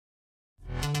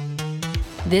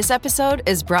This episode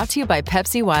is brought to you by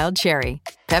Pepsi Wild Cherry.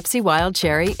 Pepsi Wild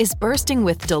Cherry is bursting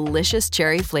with delicious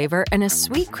cherry flavor and a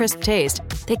sweet, crisp taste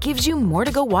that gives you more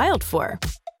to go wild for.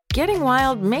 Getting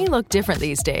wild may look different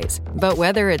these days, but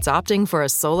whether it's opting for a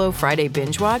solo Friday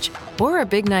binge watch or a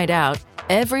big night out,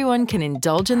 everyone can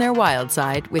indulge in their wild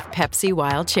side with Pepsi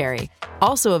Wild Cherry.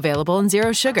 Also available in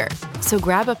Zero Sugar. So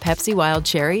grab a Pepsi Wild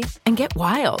Cherry and get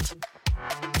wild.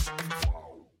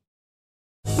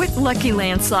 With Lucky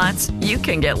Land Slots, you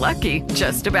can get lucky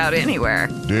just about anywhere.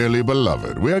 Dearly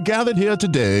beloved, we are gathered here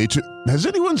today to... Has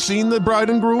anyone seen the bride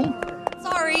and groom?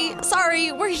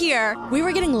 Sorry, we're here. We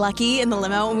were getting lucky in the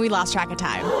limo and we lost track of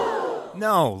time.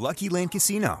 No, Lucky Land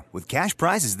Casino, with cash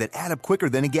prizes that add up quicker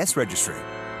than a guest registry.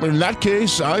 In that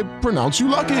case, I pronounce you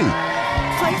lucky.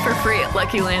 Play for free at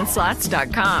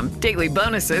LuckyLandSlots.com. Daily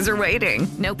bonuses are waiting.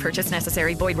 No purchase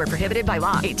necessary. Void where prohibited by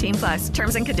law. 18+.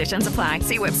 Terms and conditions apply.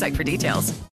 See website for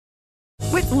details.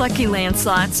 With Lucky Land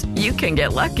Slots, you can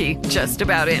get lucky just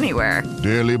about anywhere.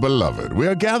 Dearly beloved, we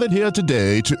are gathered here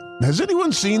today to... Has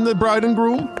anyone seen the bride and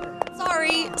groom?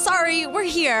 Sorry, we're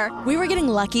here. We were getting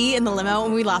lucky in the limo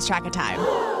and we lost track of time.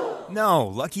 No,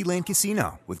 Lucky Land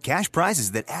Casino, with cash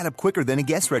prizes that add up quicker than a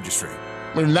guest registry.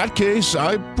 In that case,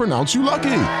 I pronounce you lucky.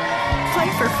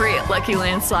 Play for free at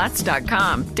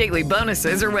LuckyLandSlots.com. Daily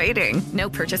bonuses are waiting. No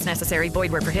purchase necessary.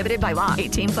 Void where prohibited by law.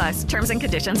 18+. Terms and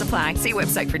conditions apply. See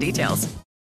website for details.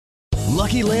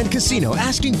 Lucky Land Casino,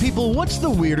 asking people, what's the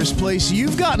weirdest place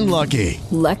you've gotten lucky?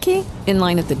 Lucky? In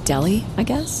line at the deli, I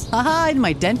guess? Aha, in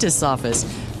my dentist's office.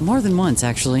 More than once,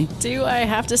 actually. Do I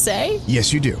have to say?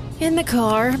 Yes, you do. In the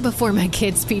car before my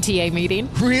kids' PTA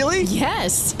meeting. Really?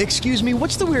 Yes. Excuse me,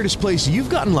 what's the weirdest place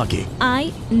you've gotten lucky?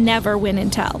 I never win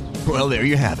and tell. Well, there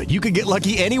you have it. You can get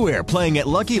lucky anywhere, playing at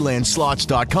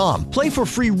LuckyLandSlots.com. Play for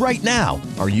free right now.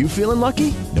 Are you feeling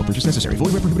lucky? No purchase necessary.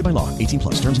 Void where prohibited by law. 18+.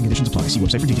 Terms and conditions apply. See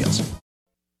website for details.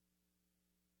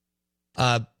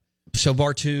 So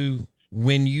Bartu,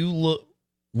 when you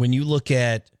look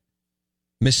at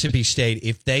Mississippi State,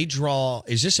 if they draw,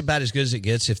 is this about as good as it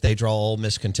gets if they draw Ole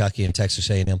Miss, Kentucky, and Texas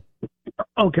A&M?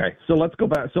 Okay, so let's go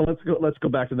back. Let's go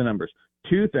back to the numbers.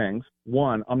 Two things.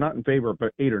 One, I'm not in favor of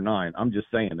 8 or 9. I'm just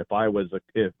saying if I was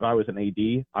an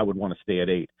AD, I would want to stay at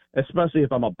 8, especially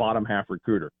if I'm a bottom half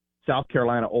recruiter. South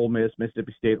Carolina, Ole Miss,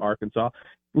 Mississippi State, Arkansas,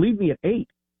 leave me at 8.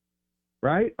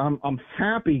 Right? I'm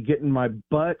happy getting my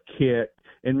butt kicked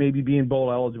and maybe being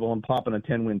bowl eligible and popping a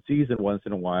 10-win season once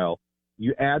in a while.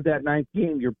 You add that 9th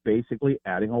game, you're basically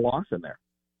adding a loss in there.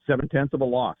 0.7 of a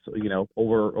loss,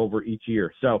 over each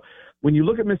year. So when you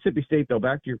look at Mississippi State, though,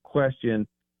 back to your question,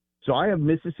 so I have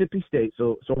Mississippi State.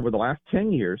 So over the last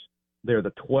 10 years, they're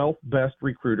the 12th best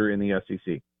recruiter in the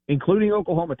SEC, including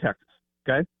Oklahoma, Texas.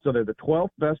 Okay? So they're the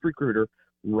 12th best recruiter,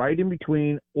 right in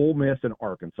between Ole Miss and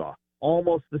Arkansas.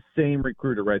 Almost the same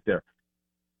recruiter right there.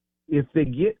 If they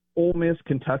get Ole Miss,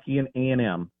 Kentucky, and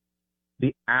A&M,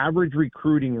 the average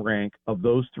recruiting rank of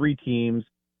those 3 teams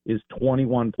is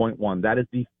 21.1. That is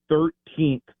the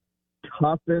 13th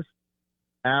toughest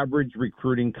average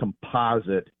recruiting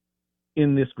composite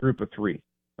in this group of 3.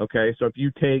 Okay, so if you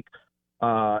take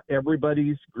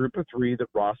everybody's group of 3 that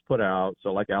Ross put out,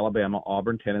 so like Alabama,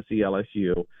 Auburn, Tennessee,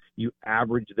 LSU, you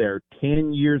average their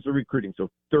 10 years of recruiting, so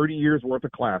 30 years worth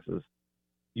of classes,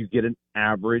 you get an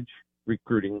average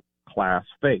recruiting class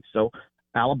face. So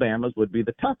Alabama's would be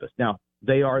the toughest. Now,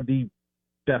 they are the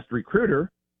best recruiter,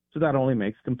 so that only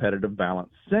makes competitive balance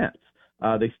sense.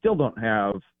 They still don't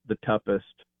have the toughest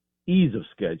ease of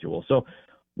schedule. So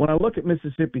when I look at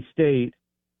Mississippi State,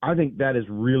 I think that is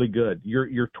really good.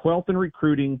 You're 12th in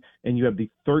recruiting, and you have the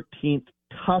 13th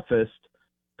toughest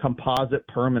composite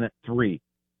permanent 3.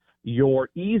 Your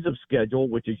ease of schedule,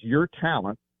 which is your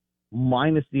talent,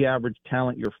 minus the average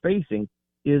talent you're facing,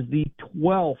 is the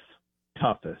 12th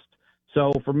toughest.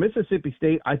 So for Mississippi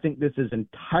State, I think this is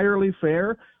entirely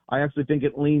fair. I actually think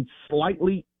it leans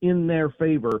slightly in their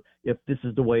favor if this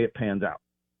is the way it pans out.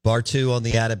 Bartu on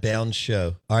the Out of Bounds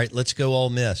show. All right, let's go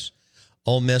Ole Miss.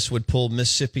 Ole Miss would pull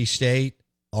Mississippi State,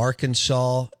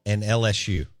 Arkansas, and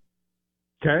LSU.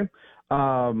 Okay.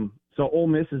 So Ole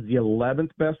Miss is the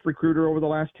 11th best recruiter over the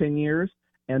last 10 years.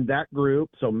 And that group,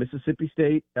 so Mississippi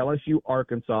State, LSU,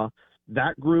 Arkansas,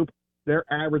 that group, their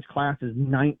average class is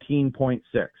 19.6.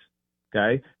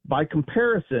 Okay. By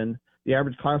comparison, the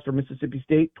average class for Mississippi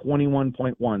State,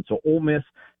 21.1. So Ole Miss,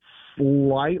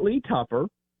 slightly tougher,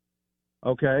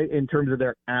 okay, in terms of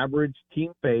their average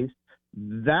team face.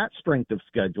 That strength of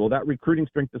schedule, that recruiting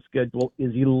strength of schedule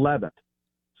is 11th.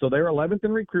 So they're 11th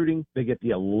in recruiting. They get the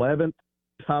 11th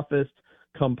toughest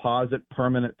composite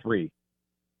permanent 3.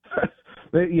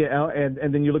 Yeah,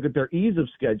 and then you look at their ease of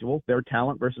schedule, their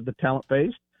talent versus the talent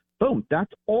face, Boom.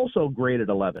 That's also graded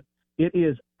 11. It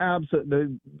is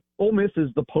absolutely – Ole Miss is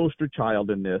the poster child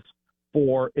in this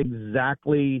for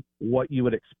exactly what you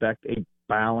would expect a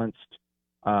balanced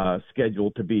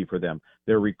schedule to be for them.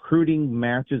 Their recruiting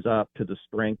matches up to the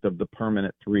strength of the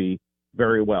permanent 3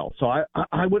 very well. So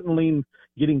I wouldn't lean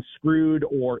getting screwed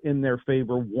or in their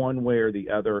favor one way or the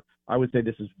other. I would say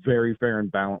this is very fair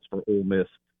and balanced for Ole Miss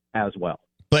as well.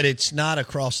 But it's not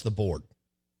across the board.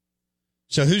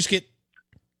 So who's getting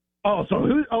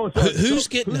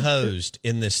hosed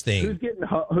in this thing? Who's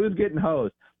getting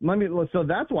hosed? So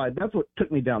that's what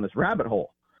took me down this rabbit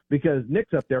hole, because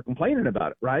Nick's up there complaining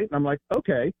about it, right? And I'm like,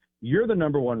 okay, you're the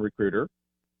number 1 recruiter.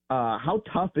 How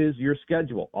tough is your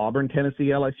schedule? Auburn, Tennessee,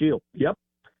 LSU. Yep,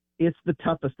 it's the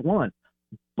toughest one.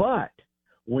 But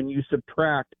when you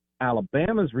subtract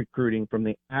Alabama's recruiting from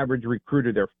the average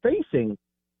recruiter they're facing,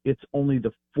 it's only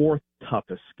the 4th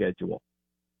toughest schedule.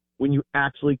 When you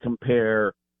actually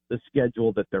compare the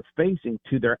schedule that they're facing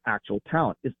to their actual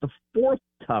talent, it's the 4th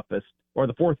toughest, or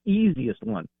the 4th easiest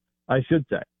one, I should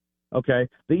say. Okay,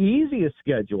 the easiest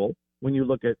schedule when you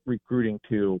look at recruiting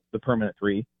to the permanent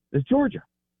 3 is Georgia.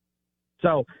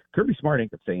 So Kirby Smart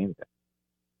ain't gonna say anything.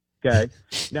 Okay.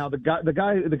 Now the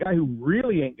guy who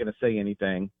really ain't gonna say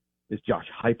anything is Josh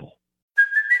Heupel.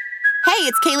 Hey,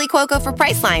 it's Kaylee Cuoco for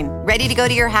Priceline. Ready to go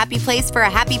to your happy place for a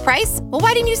happy price? Well,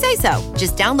 why didn't you say so?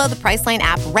 Just download the Priceline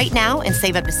app right now and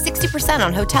save up to 60%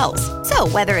 on hotels. So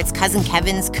whether it's Cousin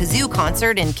Kevin's Kazoo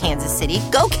Concert in Kansas City,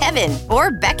 go Kevin,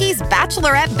 or Becky's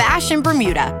Bachelorette Bash in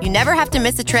Bermuda, you never have to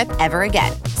miss a trip ever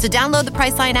again. So download the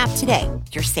Priceline app today.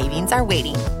 Your savings are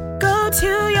waiting. Go to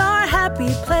your happy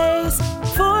place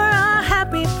for a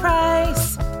happy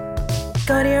price.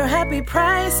 Go to your happy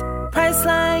price,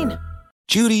 Priceline.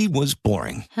 Judy was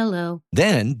boring. Hello.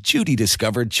 Then Judy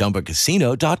discovered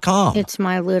ChumbaCasino.com. It's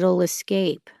my little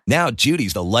escape. Now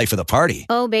Judy's the life of the party.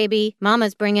 Oh, baby,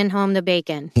 mama's bringing home the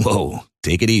bacon. Whoa,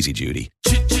 take it easy, Judy.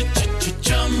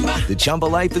 The Chumba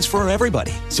life is for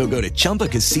everybody. So go to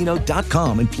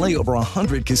ChumbaCasino.com and play over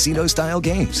 100 casino-style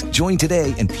games. Join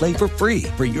today and play for free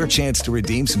for your chance to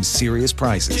redeem some serious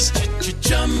prizes.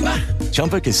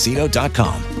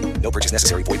 ChumbaCasino.com. No purchase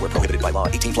necessary. Void where prohibited by law.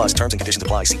 18 plus terms and conditions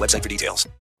apply. See website for details.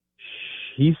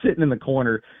 He's sitting in the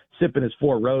corner, sipping his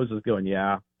 4 roses going,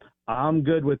 yeah, I'm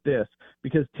good with this.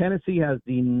 Because Tennessee has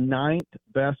the 9th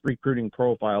best recruiting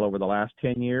profile over the last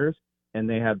 10 years, and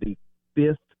they have the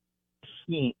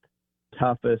 15th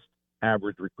toughest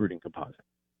average recruiting composite.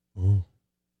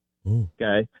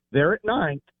 Okay. They're at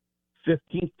 9th,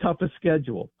 15th toughest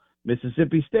schedule.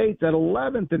 Mississippi State's at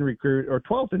 11th in recruit, or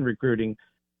 12th in recruiting,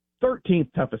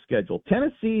 13th toughest schedule.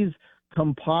 Tennessee's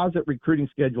composite recruiting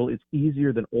schedule is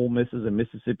easier than Ole Miss's and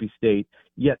Mississippi State,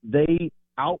 yet they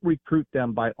out-recruit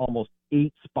them by almost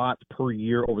 8 spots per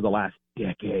year over the last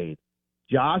decade.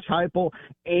 Josh Heupel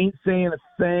ain't saying a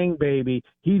thing, baby.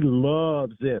 He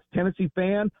loves this. Tennessee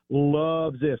fan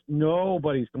loves this.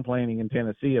 Nobody's complaining in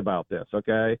Tennessee about this,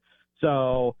 okay?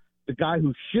 So the guy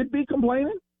who should be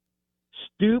complaining,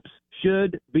 Stoops,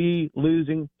 should be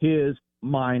losing his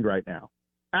mind right now.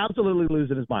 Absolutely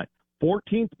losing his mind.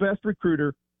 14th best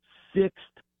recruiter, 6th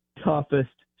toughest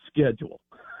schedule.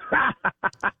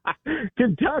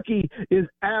 Kentucky is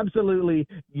absolutely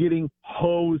getting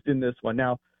hosed in this one.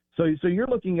 Now, so you're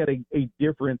looking at a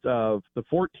difference of the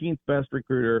 14th best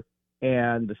recruiter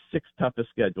and the 6th toughest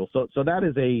schedule. So that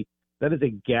is a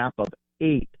gap of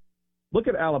 8. Look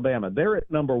at Alabama. They're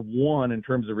at number 1 in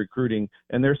terms of recruiting,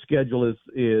 and their schedule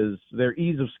is their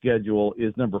ease of schedule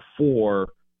is number 4.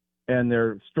 And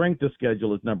their strength of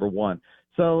schedule is number 1.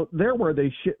 So they're where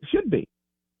they should be,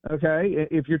 okay?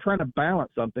 If you're trying to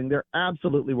balance something, they're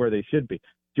absolutely where they should be.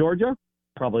 Georgia,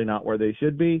 probably not where they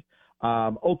should be.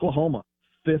 Oklahoma,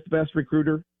 5th best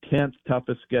recruiter, 10th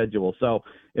toughest schedule. So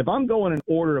if I'm going in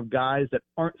order of guys that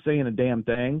aren't saying a damn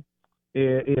thing,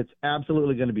 it's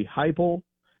absolutely going to be Heupel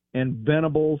and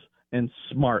Venables and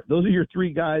Smart. Those are your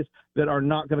 3 guys that are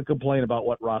not going to complain about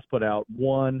what Ross put out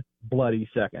one bloody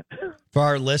second. For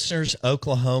our listeners,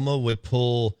 Oklahoma would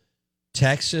pull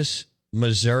Texas,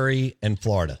 Missouri, and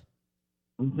Florida.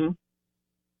 Mm-hmm.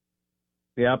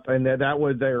 Yep, and that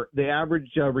was the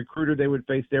average recruiter they would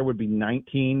face there would be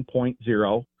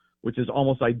 19.0, which is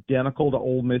almost identical to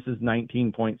Ole Miss's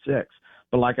 19.6.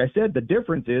 But like I said, the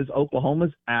difference is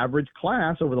Oklahoma's average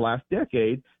class over the last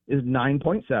decade is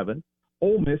 9.7.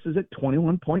 Ole Miss is at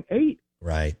 21.8.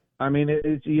 Right. I mean,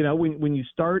 it's, you know, when you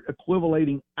start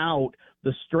equivalating out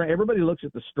the strength, everybody looks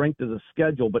at the strength of the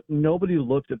schedule, but nobody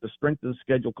looks at the strength of the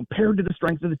schedule compared to the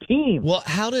strength of the team. Well,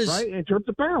 how does, right, in terms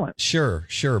of balance? Sure.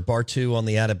 Bar2 on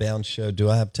the Out of Bounds show. Do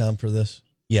I have time for this?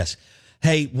 Yes.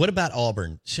 Hey, what about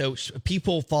Auburn? So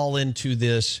people fall into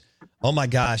this oh my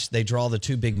gosh, they draw the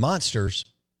two big monsters.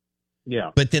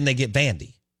 Yeah. But then they get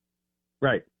Vandy.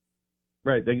 Right.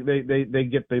 Right. They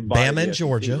get the Bama and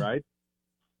Georgia. Right.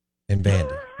 And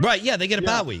Vandy. Right. Yeah. They get a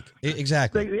bye week.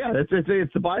 Exactly.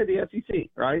 It's the bye of the SEC.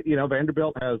 Right.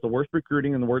 Vanderbilt has the worst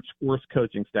recruiting and the worst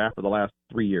coaching staff for the last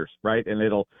 3 years. Right. And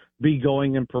it'll be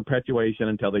going in perpetuation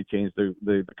until they change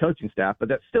the coaching staff. But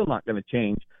that's still not going to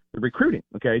change the recruiting.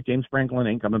 Okay. James Franklin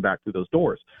ain't coming back through those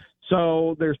doors.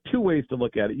 So there's two ways to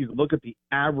look at it. You can look at the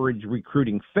average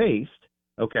recruiting faced.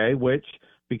 Okay. Which,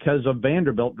 because of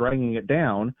Vanderbilt dragging it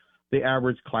down, the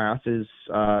average class is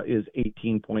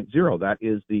 18.0. That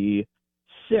is the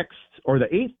sixth or the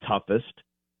eighth toughest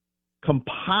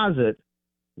composite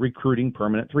recruiting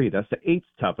permanent three. That's the eighth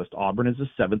toughest. Auburn is the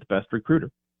seventh best recruiter.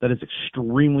 That is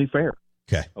extremely fair.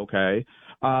 Okay.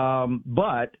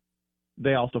 But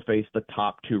they also face the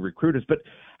top two recruiters. But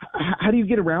how do you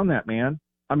get around that, man?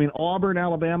 I mean, Auburn,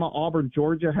 Alabama, Auburn,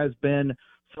 Georgia has been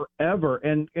forever.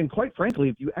 And quite frankly,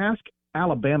 if you ask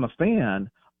Alabama fan,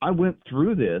 I went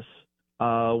through this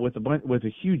with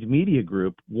a huge media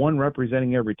group, one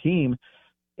representing every team,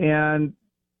 and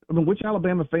I mean, which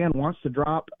Alabama fan wants to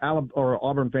drop or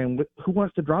Auburn fan? Who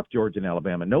wants to drop Georgia and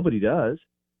Alabama? Nobody does,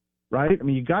 right? I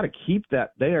mean, you got to keep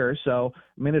that there. So,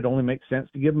 I mean, it only makes sense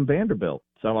to give them Vanderbilt.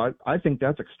 So, I think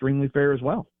that's extremely fair as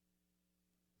well.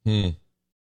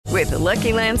 With the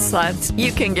Lucky Land Slots,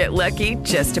 you can get lucky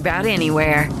just about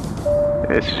anywhere.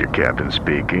 This is your captain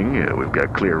speaking. We've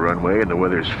got clear runway and the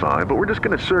weather's fine, but we're just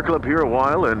going to circle up here a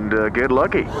while and get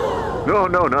lucky. No,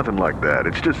 nothing like that.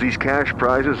 It's just these cash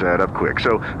prizes add up quick.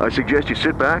 So I suggest you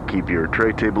sit back, keep your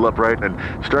tray table upright, and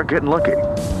start getting lucky.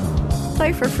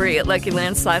 Play for free at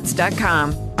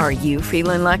LuckyLandSlots.com. Are you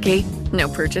feeling lucky? No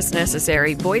purchase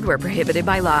necessary. Void where prohibited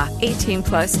by law.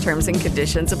 18+ terms and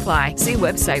conditions apply. See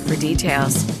website for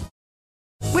details.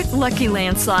 With Lucky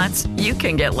Land Slots, you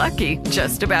can get lucky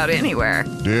just about anywhere.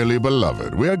 Dearly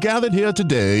beloved, we are gathered here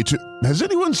today to... Has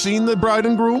anyone seen the bride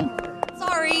and groom?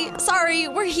 Sorry,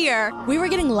 we're here. We were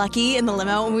getting lucky in the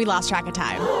limo and we lost track of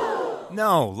time.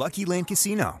 No, Lucky Land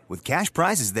Casino, with cash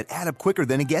prizes that add up quicker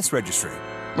than a guest registry.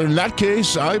 In that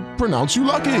case, I pronounce you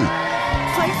lucky.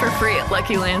 Play for free at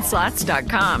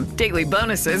LuckyLandSlots.com. Daily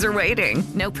bonuses are waiting.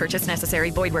 No purchase necessary.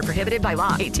 Void where prohibited by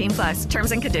law. 18+.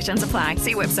 Terms and conditions apply.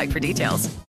 See website for details.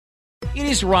 It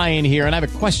is Ryan here, and I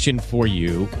have a question for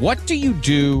you. What do you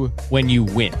do when you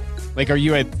win? Like, are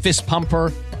you a fist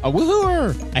pumper, a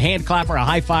woohooer, a hand clapper, a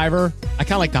high fiver? I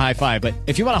kind of like the high five, but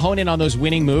if you want to hone in on those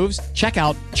winning moves, check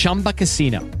out Chumba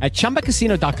Casino. At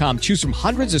ChumbaCasino.com, choose from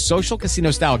hundreds of social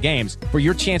casino-style games for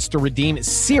your chance to redeem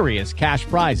serious cash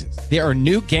prizes. There are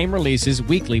new game releases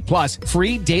weekly, plus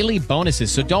free daily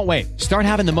bonuses. So don't wait. Start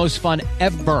having the most fun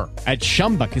ever at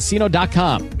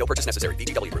ChumbaCasino.com. No purchase necessary.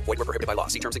 VGW. Void where prohibited by law.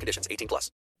 See terms and conditions.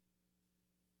 18+.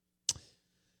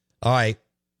 All right.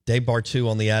 Dave Bartoo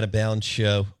on the Out of Bounds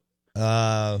show.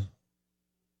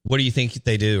 What do you think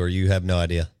they do, or you have no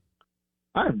idea?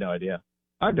 I have no idea.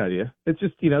 It's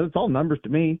just, it's all numbers to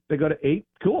me. They go to 8,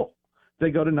 cool. They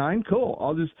go to 9, cool.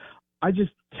 I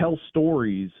just tell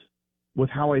stories with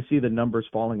how I see the numbers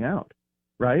falling out,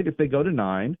 right? If they go to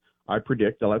 9, I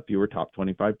predict they'll have fewer top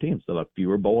 25 teams. They'll have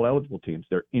fewer bowl eligible teams.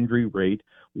 Their injury rate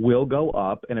will go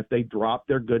up. And if they drop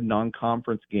their good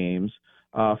non-conference games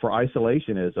for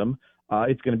isolationism,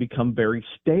 it's going to become very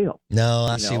stale. No,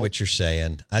 I see what you're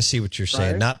saying.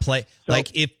 Right? Not play. So,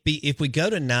 like if we go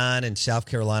to 9 and South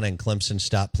Carolina and Clemson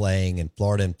stop playing and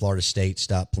Florida State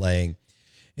stop playing,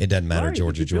 it doesn't matter. Right.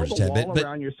 Georgia Tech. Build a wall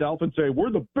around yourself and say,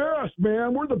 we're the best,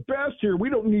 man. We're the best here. We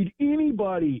don't need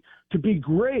anybody to be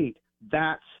great.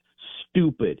 That's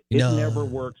stupid. It never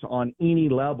works on any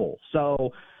level.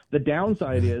 So the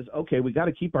downside is, okay, we got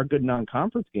to keep our good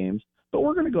non-conference games, but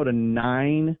we're going to go to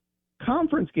 9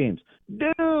 conference games.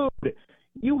 Dude,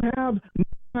 you have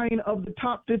 9 of the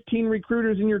top 15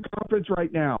 recruiters in your conference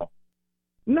right now.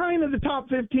 9 of the top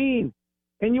 15.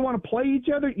 And you want to play each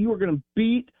other? You are going to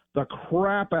beat the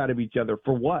crap out of each other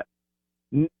for what?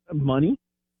 Money?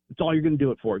 That's all you're going to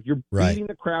do it for. You're beating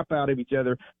the crap out of each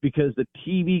other because the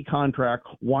TV contract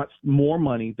wants more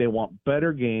money. They want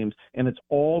better games, and it's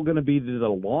all going to be to the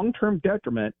long-term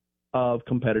detriment of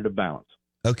competitive balance.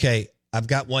 Okay, I've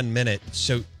got 1 minute.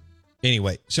 So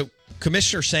anyway,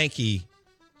 Commissioner Sankey,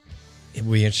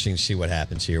 it'll be interesting to see what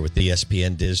happens here with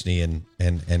ESPN, Disney,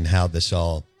 and how this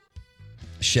all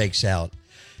shakes out.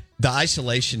 The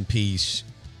isolation piece,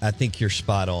 I think you're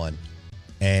spot on.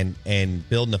 And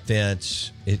building a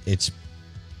fence, it's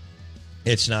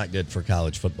not good for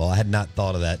college football. I had not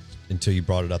thought of that until you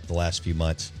brought it up the last few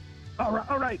months. All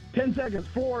right. 10 seconds.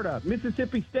 Florida,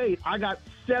 Mississippi State. I got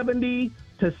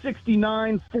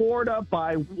 70-69 Florida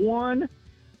by 1.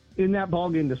 in that ball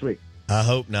game this week. I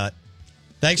hope not.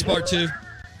 Thanks, Bartu.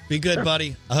 Be good,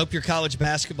 buddy. I hope your college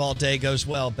basketball day goes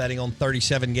well, betting on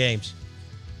 37 games.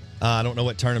 I don't know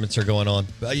what tournaments are going on,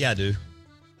 but yeah, I do.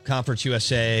 Conference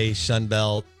USA, Sun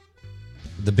Belt.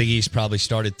 The Big East probably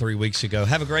started 3 weeks ago.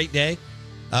 Have a great day.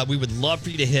 We would love for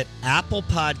you to hit Apple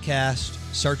Podcast,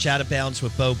 search Out of Bounds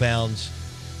with Bo Bounds,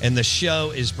 and the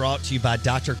show is brought to you by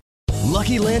Dr.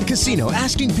 Lucky Land Casino,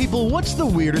 asking people, what's the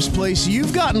weirdest place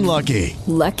you've gotten lucky?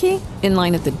 Lucky? In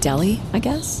line at the deli, I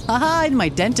guess? Aha, in my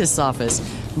dentist's office.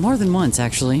 More than once,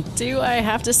 actually. Do I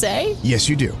have to say? Yes,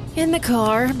 you do. In the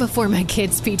car before my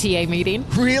kids' PTA meeting.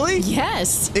 Really?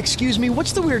 Yes. Excuse me,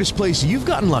 what's the weirdest place you've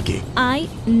gotten lucky? I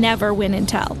never win and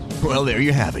tell. Well, there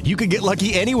you have it. You can get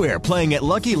lucky anywhere, playing at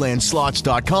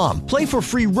LuckyLandSlots.com. Play for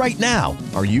free right now.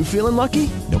 Are you feeling lucky?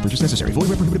 No purchase necessary. Void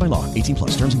where prohibited by law. 18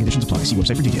 plus. Terms and conditions apply. See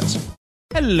website for details.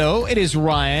 Hello, it is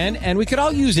Ryan, and we could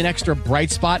all use an extra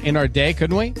bright spot in our day,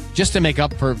 couldn't we? Just to make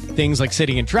up for things like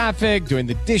sitting in traffic, doing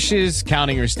the dishes,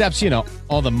 counting your steps,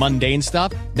 all the mundane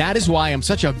stuff. That is why I'm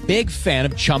such a big fan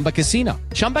of Chumba Casino.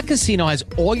 Chumba Casino has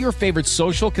all your favorite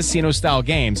social casino-style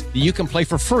games that you can play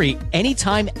for free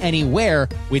anytime, anywhere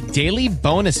with daily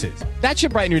bonuses. That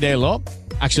should brighten your day a little.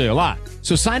 Actually, a lot.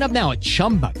 So sign up now at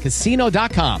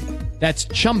ChumbaCasino.com. That's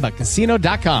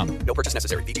ChumbaCasino.com. No purchase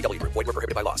necessary. VGW Group. Void where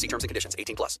prohibited by law. See terms and conditions.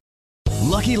 18 plus.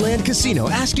 Lucky Land Casino,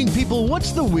 asking people,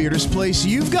 what's the weirdest place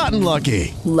you've gotten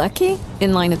lucky? Lucky?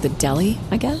 In line at the deli,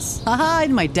 I guess? Aha,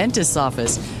 in my dentist's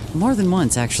office. More than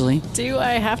once, actually. Do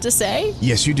I have to say?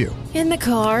 Yes, you do. In the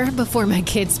car before my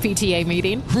kids' PTA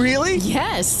meeting. Really?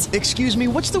 Yes. Excuse me,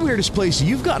 what's the weirdest place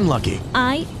you've gotten lucky?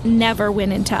 I never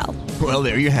win and tell. Well,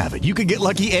 there you have it. You can get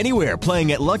lucky anywhere,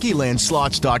 playing at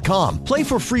LuckyLandSlots.com. Play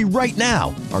for free right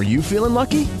now. Are you feeling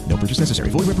lucky? No purchase necessary.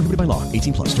 Void where prohibited by law.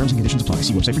 18 plus. Terms and conditions apply.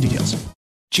 See website for details.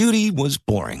 Judy was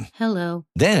boring. Hello.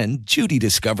 Then Judy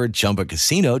discovered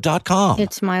ChumbaCasino.com.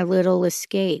 It's my little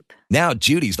escape. Now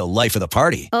Judy's the life of the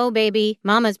party. Oh, baby,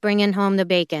 mama's bringing home the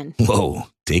bacon. Whoa,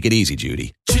 take it easy,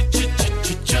 Judy.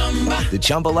 The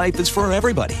Chumba life is for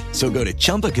everybody. So go to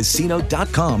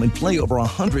ChumbaCasino.com and play over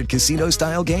 100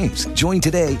 casino-style games. Join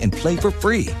today and play for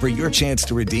free for your chance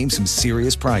to redeem some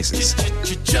serious prizes.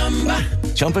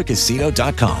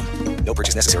 ChumbaCasino.com. No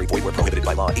purchase necessary. Void where prohibited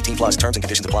by law. 18 plus. Terms and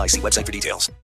conditions apply. See website for details.